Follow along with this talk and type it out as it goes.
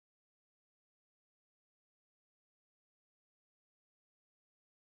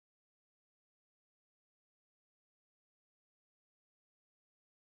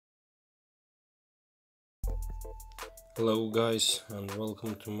Hello guys, and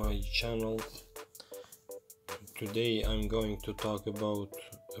welcome to my channel. Today I'm going to talk about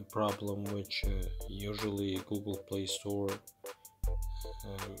a problem which usually Google Play Store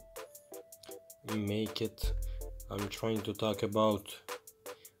make it. I'm trying to talk about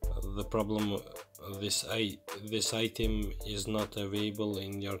the problem this item is not available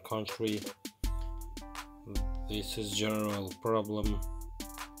in your country. This is general problem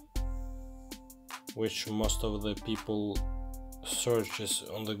which most of the people searches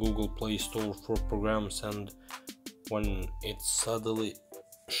on the Google Play Store for programs, and when it suddenly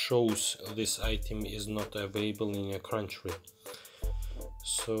shows this item is not available in your country.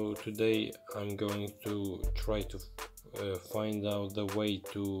 So today I'm going to try to find out the way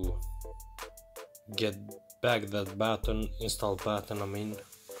to get back that button, install button.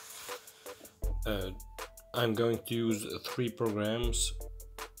 I'm going to use 3 programs,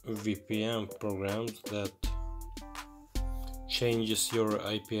 VPN programs that changes your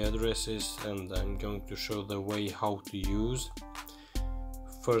IP addresses, and I'm going to show the way how to use.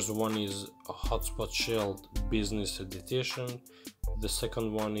 First one is Hotspot Shield Business Edition. The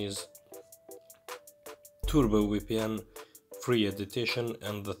second one is Turbo VPN Free Edition,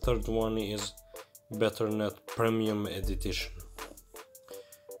 and the third one is BetterNet Premium Edition.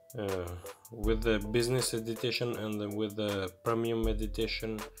 With the business edition and with the premium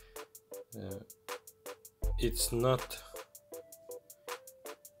edition, it's not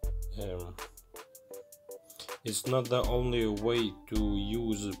the only way to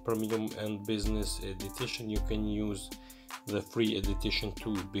use premium and business edition. You can use the free edition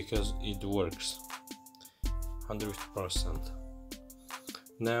too, because it works 100%.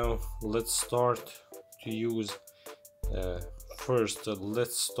 Now let's start to use. First,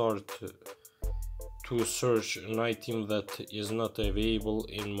 let's start to search an item that is not available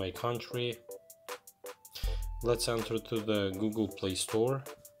in my country. Let's enter to the Google Play Store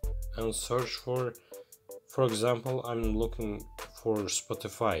and search for example, I'm looking for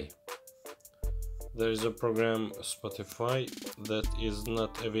Spotify. There is a program Spotify that is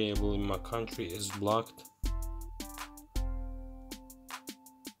not available in my country, is blocked.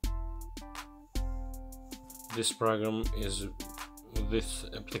 This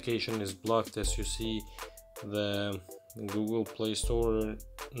application is blocked. As you see, the Google Play Store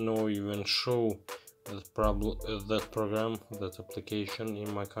no even show that program, that application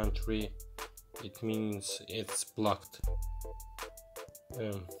in my country. It means it's blocked.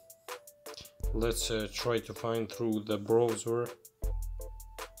 Let's try to find through the browser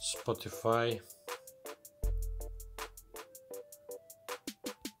Spotify.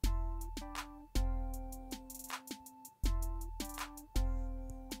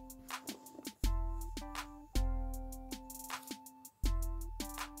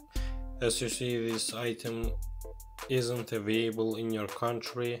 As you see, this item isn't available in your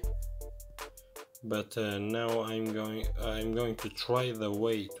country, but now I'm going to try the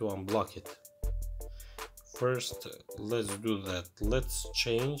way to unblock it. First, let's do that. Let's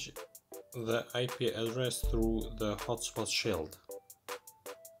change the IP address through the Hotspot Shield.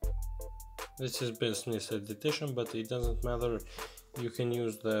 This is business edition, but it doesn't matter. You can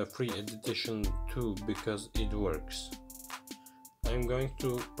use the free edition too, because it works. I'm going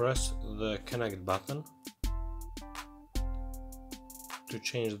to press the connect button to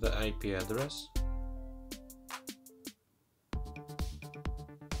change the IP address.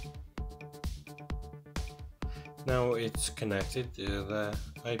 Now it's connected, the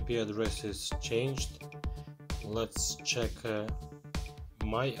IP address is changed. Let's check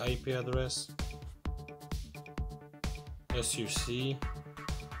my IP address. As you see,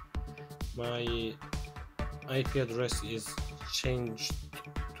 my IP address is changed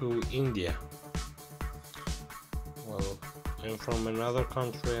to India. Well, I'm from another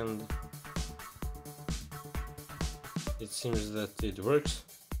country and it seems that it works.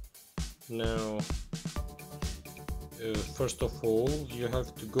 Now first of all, you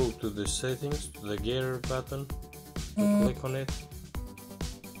have to go to the settings, to the gear button, click on it.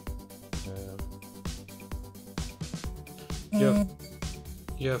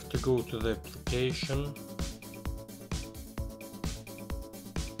 You have to go to the application,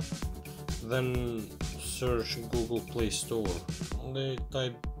 then search Google Play Store. Only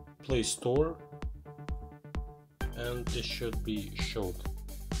type Play Store and it should be showed.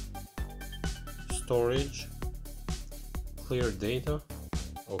 Storage, clear data.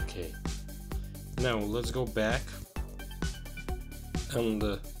 Okay, now let's go back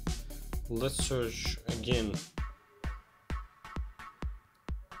and let's search again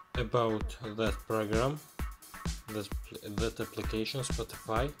about that program, that application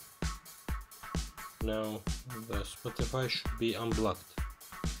Spotify. Now the Spotify should be unblocked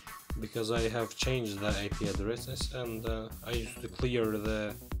because I have changed the IP addresses and I used to clear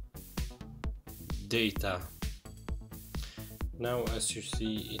the data. Now as you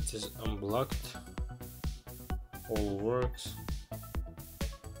see, it is unblocked, all works.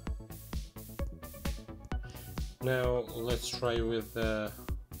 Now let's try with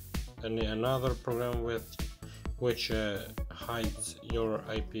another program which hides your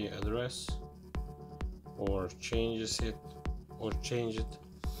IP address or changes it or change it.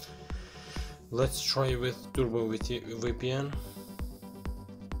 Let's try with Turbo VPN.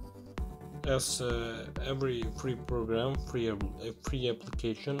 As every free program, free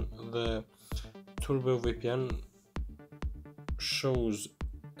application, the Turbo VPN shows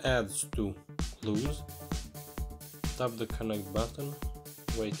ads to close. Tap the connect button,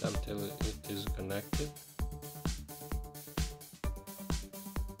 wait until it is connected.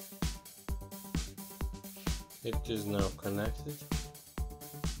 It is now connected.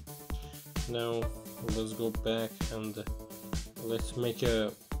 Now let's go back and let's make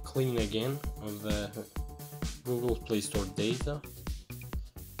a clean again of the Google Play Store data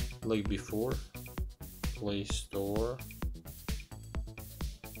like before. Play Store,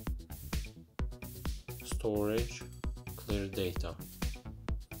 storage, clear data.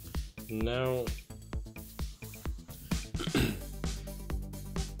 Now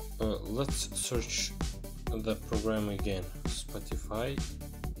let's search the program again. Spotify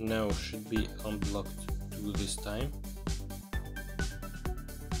now should be unblocked to this time.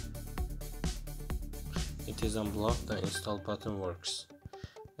 It is unblocked, the install button works.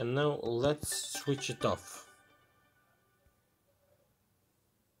 And now let's switch it off.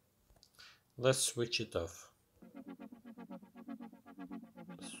 Let's switch it off.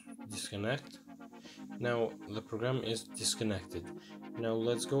 Disconnect. Now the program is disconnected. Now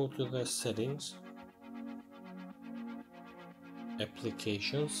let's go to the settings,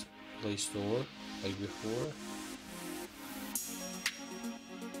 applications, Play Store like before.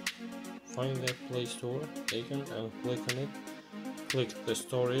 Find the Play Store icon and click on it. Click the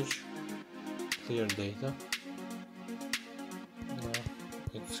storage, clear data. Now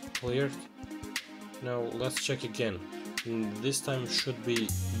it's cleared. Now let's check again. This time should be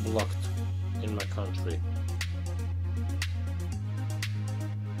blocked in my country.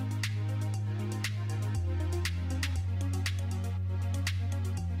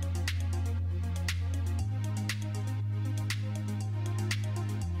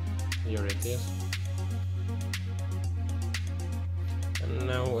 Here it is. And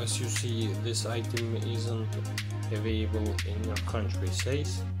now as you see, this item isn't available in your country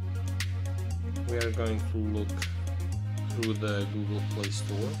says. We are going to look through the Google Play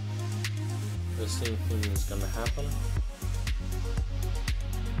Store. The same thing is gonna happen.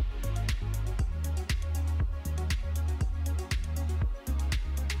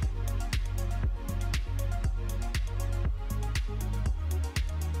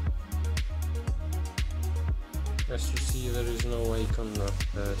 As you see, there is no icon of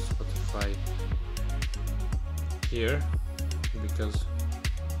Spotify here because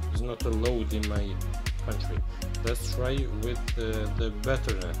it's not allowed in my country. Let's try with the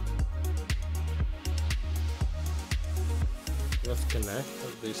better net. Let's connect.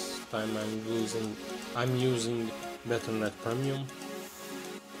 This time I'm using BetterNet Premium.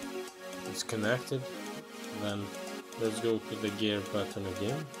 It's connected. Then let's go to the gear button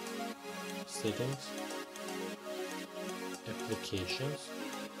again. Settings, applications,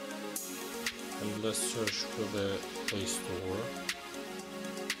 and let's search for the Play Store.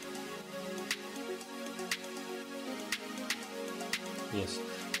 Yes,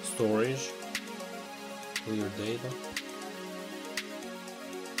 storage, clear data.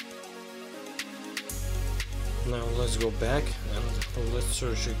 Now let's go back and let's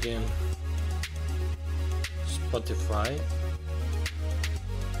search again. Spotify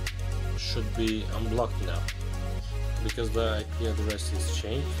should be unblocked now because the IP address is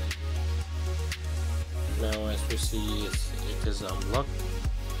changed. Now as we see, it is unblocked.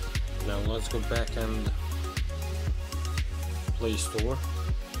 Now let's go back and Play Store.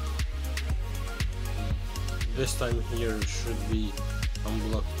 This time here should be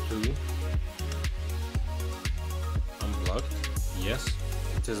unblocked too. Unblocked. Yes,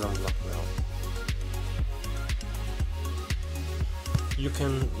 it is unblocked now. You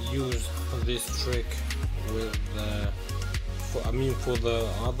can use this trick with for the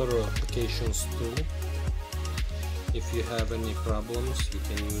other applications too. If you have any problems, you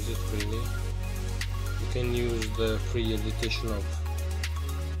can use it freely. You can use the free edition of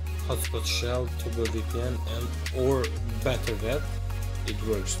Hotspot Shell, Turbo VPN, and or BetterNet. It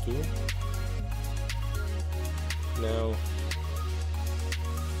works too. Now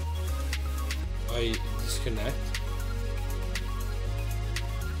I disconnect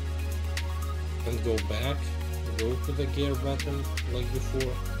and go back, go to the gear button like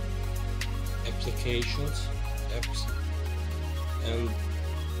before, applications, apps, and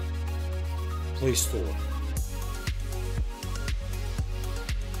Play Store.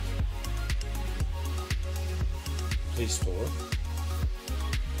 Play Store,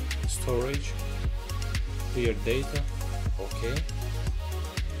 storage, clear data, okay.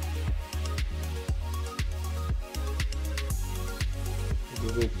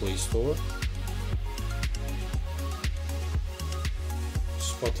 Google Play Store,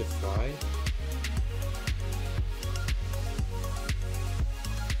 Spotify,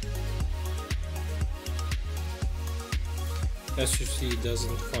 as you see, it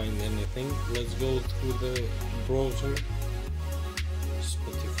doesn't find anything. Let's go through the browser,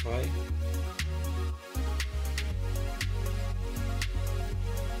 Spotify,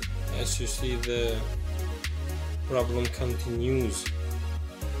 as you see, the problem continues.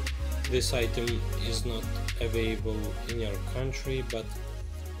 This item is not available in your country, but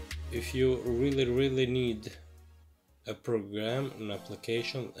if you really need a program, an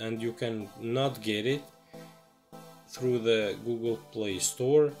application, and you can not get it through the Google Play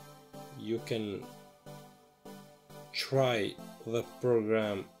Store, you can try the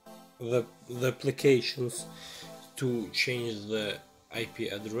program, the applications to change the IP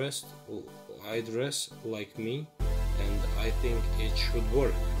address like me, and I think it should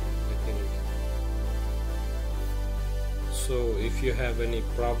work. So if you have any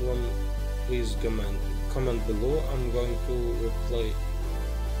problem, please comment below. I'm going to reply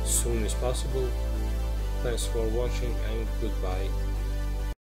as soon as possible. Thanks for watching and goodbye.